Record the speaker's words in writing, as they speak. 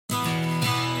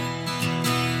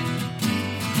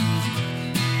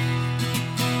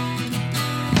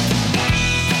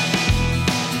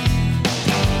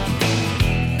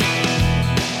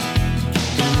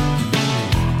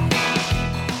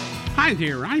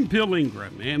there. I'm Bill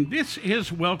Ingram, and this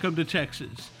is Welcome to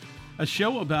Texas, a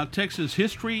show about Texas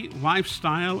history,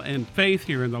 lifestyle, and faith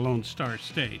here in the Lone Star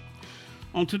State.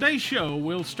 On today's show,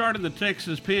 we'll start in the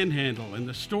Texas Panhandle and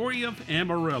the story of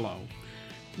Amarillo.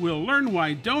 We'll learn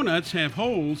why donuts have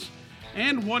holes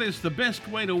and what is the best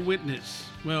way to witness.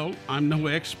 Well, I'm no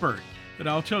expert, but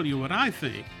I'll tell you what I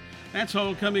think. That's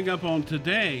all coming up on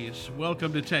today's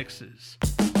Welcome to Texas.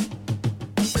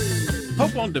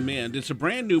 Hope on Demand is a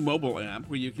brand new mobile app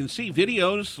where you can see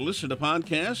videos, listen to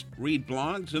podcasts, read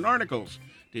blogs, and articles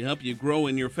to help you grow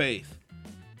in your faith.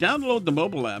 Download the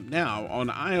mobile app now on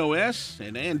iOS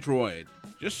and Android.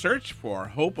 Just search for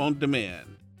Hope on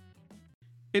Demand.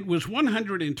 It was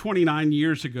 129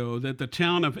 years ago that the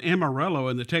town of Amarillo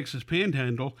in the Texas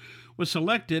Panhandle was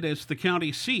selected as the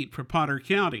county seat for Potter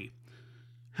County.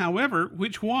 However,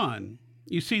 which one?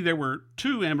 You see, there were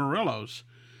two Amarillos.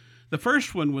 The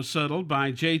first one was settled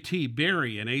by J.T.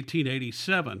 Berry in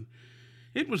 1887.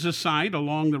 It was a site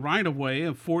along the right-of-way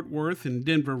of Fort Worth and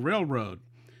Denver Railroad.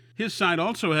 His site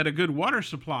also had a good water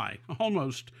supply,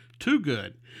 almost too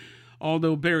good.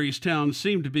 Although Berry's town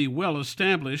seemed to be well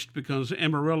established because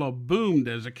Amarillo boomed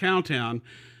as a cow town,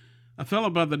 a fellow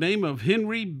by the name of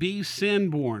Henry B.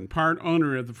 Sanborn, part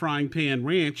owner of the Frying Pan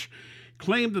Ranch,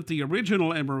 claimed that the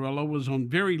original Amarillo was on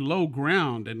very low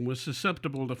ground and was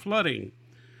susceptible to flooding.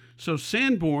 So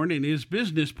Sanborn and his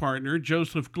business partner,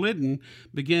 Joseph Glidden,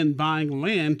 began buying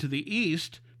land to the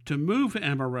east to move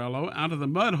Amarillo out of the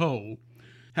mud hole.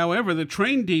 However, the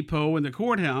train depot and the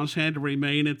courthouse had to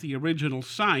remain at the original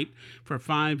site for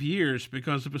 5 years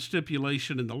because of a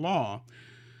stipulation in the law.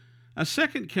 A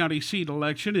second county seat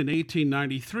election in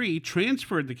 1893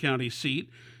 transferred the county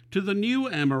seat to the new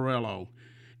Amarillo.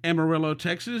 Amarillo,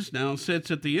 Texas now sits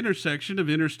at the intersection of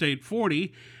Interstate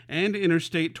 40 and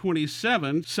Interstate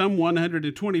 27, some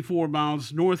 124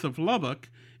 miles north of Lubbock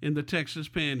in the Texas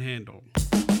Panhandle.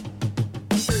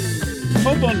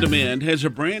 Hope on Demand has a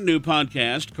brand new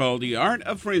podcast called The Art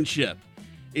of Friendship.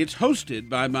 It's hosted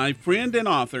by my friend and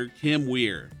author, Kim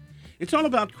Weir. It's all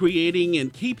about creating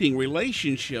and keeping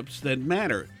relationships that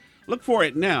matter. Look for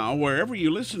it now wherever you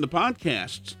listen to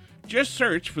podcasts. Just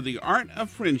search for The Art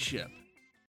of Friendship.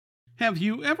 Have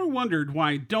you ever wondered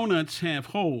why donuts have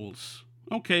holes?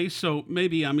 Okay, so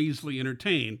maybe I'm easily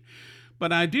entertained,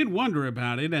 but I did wonder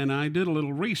about it, and I did a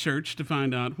little research to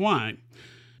find out why.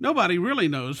 Nobody really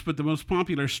knows, but the most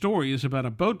popular story is about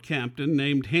a boat captain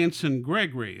named Hanson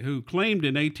Gregory, who claimed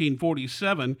in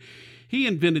 1847 he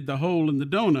invented the hole in the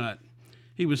donut.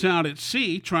 He was out at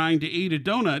sea trying to eat a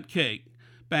donut cake.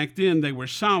 Back then they were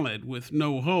solid with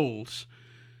no holes.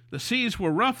 The seas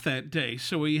were rough that day,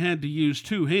 so he had to use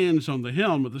 2 hands on the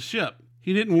helm of the ship.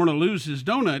 He didn't want to lose his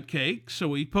donut cake,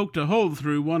 so he poked a hole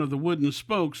through one of the wooden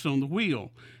spokes on the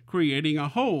wheel, creating a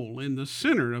hole in the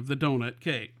center of the donut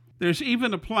cake. There's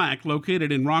even a plaque located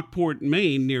in Rockport,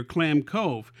 Maine, near Clam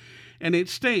Cove, and it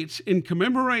states, in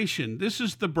commemoration, this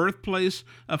is the birthplace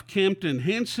of Captain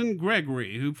Hanson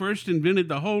Gregory, who first invented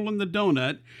the hole in the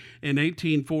donut in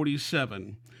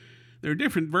 1847. There are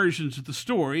different versions of the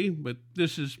story, but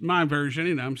this is my version,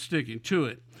 and I'm sticking to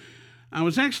it. I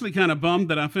was actually kind of bummed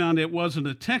that I found it wasn't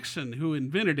a Texan who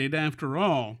invented it after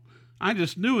all. I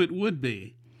just knew it would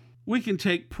be. We can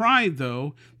take pride,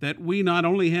 though, that we not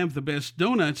only have the best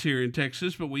donuts here in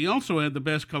Texas, but we also have the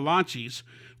best kolaches,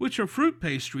 which are fruit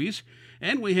pastries,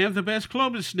 and we have the best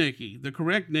klobasniki, the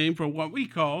correct name for what we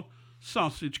call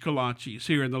sausage kolaches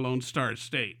here in the Lone Star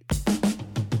State.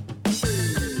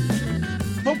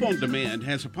 Hope on Demand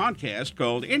has a podcast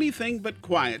called Anything But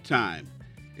Quiet Time.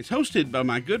 It's hosted by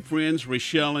my good friends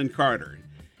Rochelle and Carter.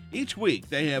 Each week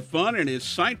they have fun and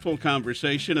insightful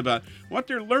conversation about what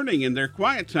they're learning in their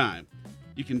quiet time.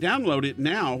 You can download it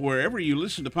now wherever you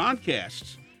listen to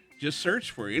podcasts. Just search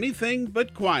for Anything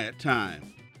But Quiet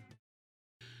Time.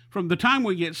 From the time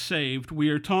we get saved, we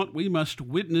are taught we must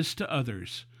witness to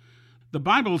others. The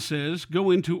Bible says,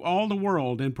 "Go into all the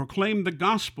world and proclaim the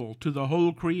gospel to the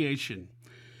whole creation."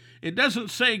 It doesn't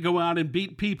say go out and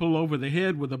beat people over the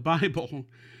head with a Bible.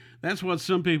 That's what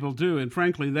some people do, and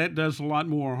frankly, that does a lot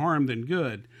more harm than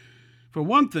good. For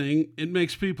one thing, it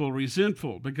makes people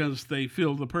resentful because they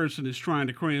feel the person is trying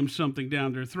to cram something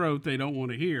down their throat they don't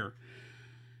want to hear.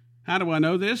 How do I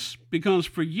know this? Because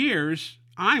for years,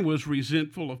 I was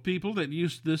resentful of people that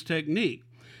used this technique,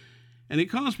 and it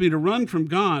caused me to run from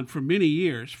God for many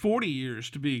years, 40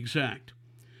 years to be exact.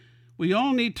 We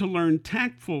all need to learn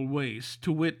tactful ways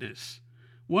to witness.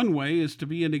 One way is to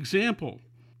be an example.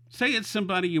 Say it's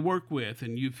somebody you work with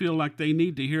and you feel like they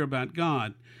need to hear about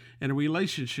God and a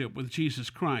relationship with Jesus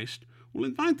Christ. Well,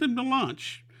 invite them to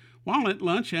lunch. While at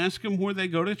lunch, ask them where they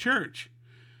go to church.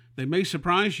 They may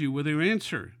surprise you with their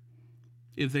answer.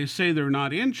 If they say they're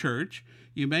not in church,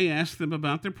 you may ask them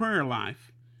about their prayer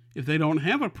life. If they don't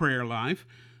have a prayer life,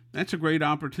 that's a great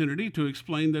opportunity to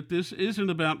explain that this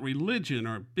isn't about religion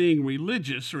or being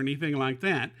religious or anything like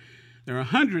that. There are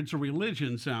hundreds of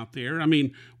religions out there.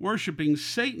 Worshiping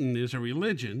Satan is a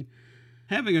religion.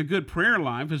 Having a good prayer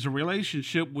life is a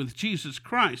relationship with Jesus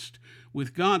Christ,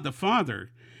 with God the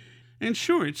Father. And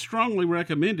sure, it's strongly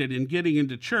recommended in getting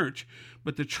into church,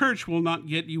 but the church will not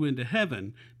get you into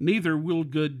heaven. Neither will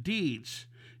good deeds.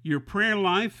 Your prayer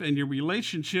life and your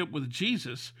relationship with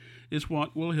Jesus is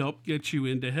what will help get you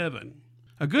into heaven.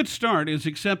 A good start is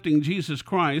accepting Jesus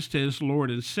Christ as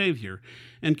Lord and Savior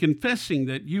and confessing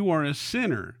that you are a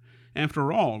sinner.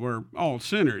 After all, we're all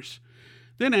sinners.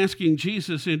 Then asking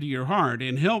Jesus into your heart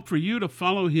and help for you to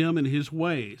follow him in his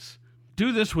ways.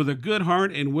 Do this with a good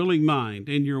heart and willing mind,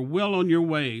 and you're well on your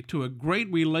way to a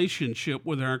great relationship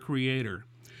with our Creator.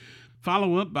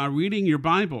 Follow up by reading your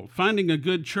Bible, finding a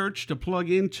good church to plug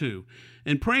into,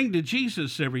 and praying to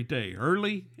Jesus every day,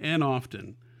 early and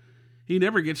often. He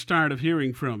never gets tired of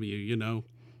hearing from you, you know.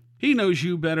 He knows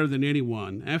you better than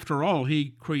anyone. After all,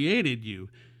 he created you.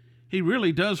 He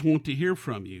really does want to hear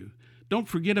from you. Don't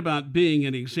forget about being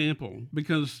an example,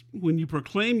 because when you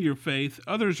proclaim your faith,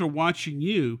 others are watching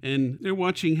you, and they're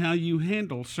watching how you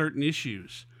handle certain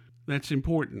issues. That's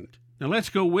important. Now let's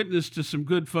go witness to some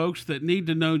good folks that need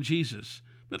to know Jesus,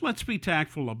 but let's be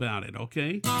tactful about it,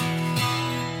 okay?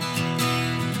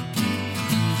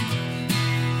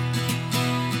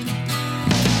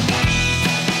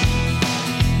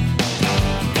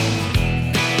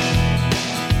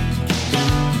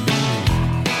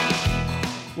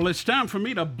 Well, it's time for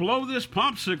me to blow this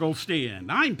popsicle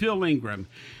stand. I'm Bill Ingram,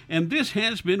 and this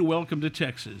has been Welcome to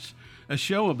Texas, a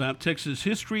show about Texas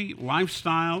history,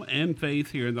 lifestyle, and faith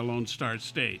here in the Lone Star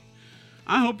State.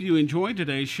 I hope you enjoyed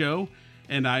today's show,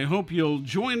 and I hope you'll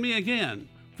join me again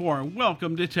for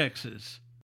Welcome to Texas.